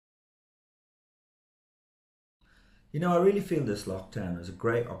You know, I really feel this lockdown is a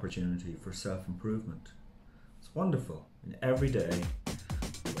great opportunity for self-improvement. It's wonderful. And every day,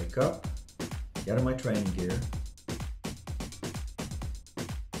 I wake up, get in my training gear,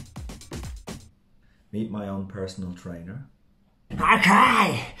 meet my own personal trainer,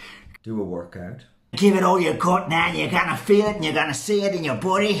 Okay, do a workout, give it all you got now. You're gonna feel it and you're gonna see it in your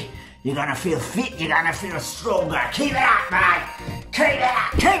body. You're gonna feel fit, you're gonna feel stronger. Keep it up, mate. Keep it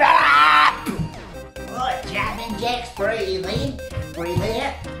up, keep it up. Right, jumping jacks, breathe in, breathe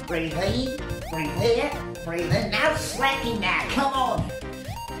out, breathe in, breathe out, breathe in. No slacking now, come on.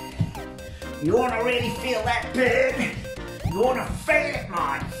 You wanna really feel that burn? You wanna feel it,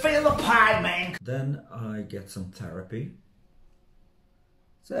 man. Feel the pain, man. then I get some therapy.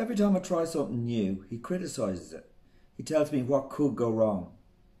 So every time I try something new, he criticises it. He tells me what could go wrong.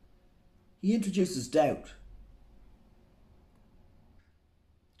 He introduces doubt.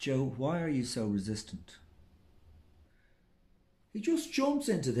 Joe, why are you so resistant? He just jumps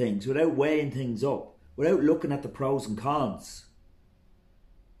into things without weighing things up, without looking at the pros and cons.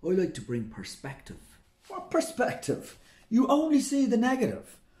 I like to bring perspective. What perspective? You only see the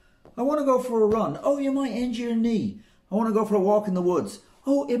negative. I want to go for a run. Oh, you might injure your knee. I want to go for a walk in the woods.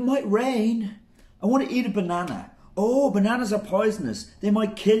 Oh, it might rain. I want to eat a banana. Oh, bananas are poisonous. They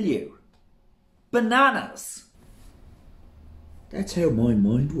might kill you. Bananas! That's how my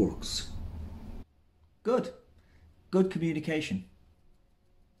mind works. Good. Good communication.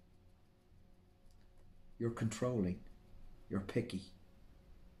 You're controlling. You're picky.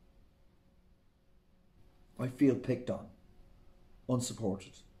 I feel picked on.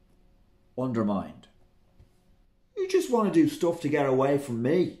 Unsupported. Undermined. You just want to do stuff to get away from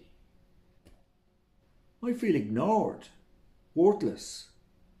me. I feel ignored, worthless,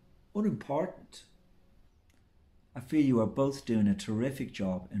 unimportant. I feel you are both doing a terrific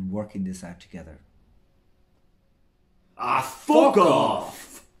job in working this out together. Ah, fuck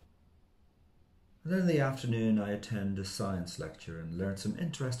off! And then in the afternoon I attend a science lecture and learn some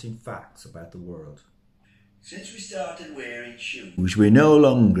interesting facts about the world. Since we started wearing shoes, We no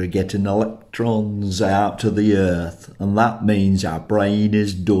longer getting electrons out to the earth, and that means our brain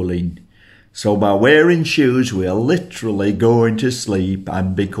is dulling. So by wearing shoes, we are literally going to sleep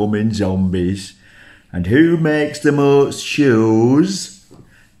and becoming zombies. And who makes the most shoes?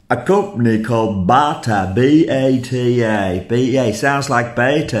 A company called Bata, B-A-T-A. B-A sounds like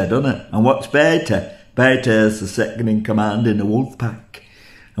beta, doesn't it? And what's beta? Beta is the second in command in the wolf pack.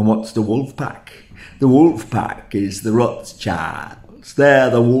 And what's the wolf pack? The wolf pack is the Rothschilds.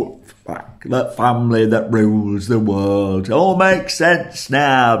 They're the wolf pack, the family that rules the world. It all makes sense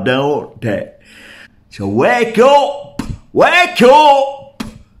now, don't it? So wake up! Wake up!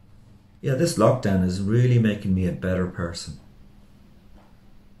 Yeah, this lockdown is really making me a better person.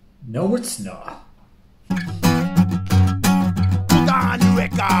 No, it's not.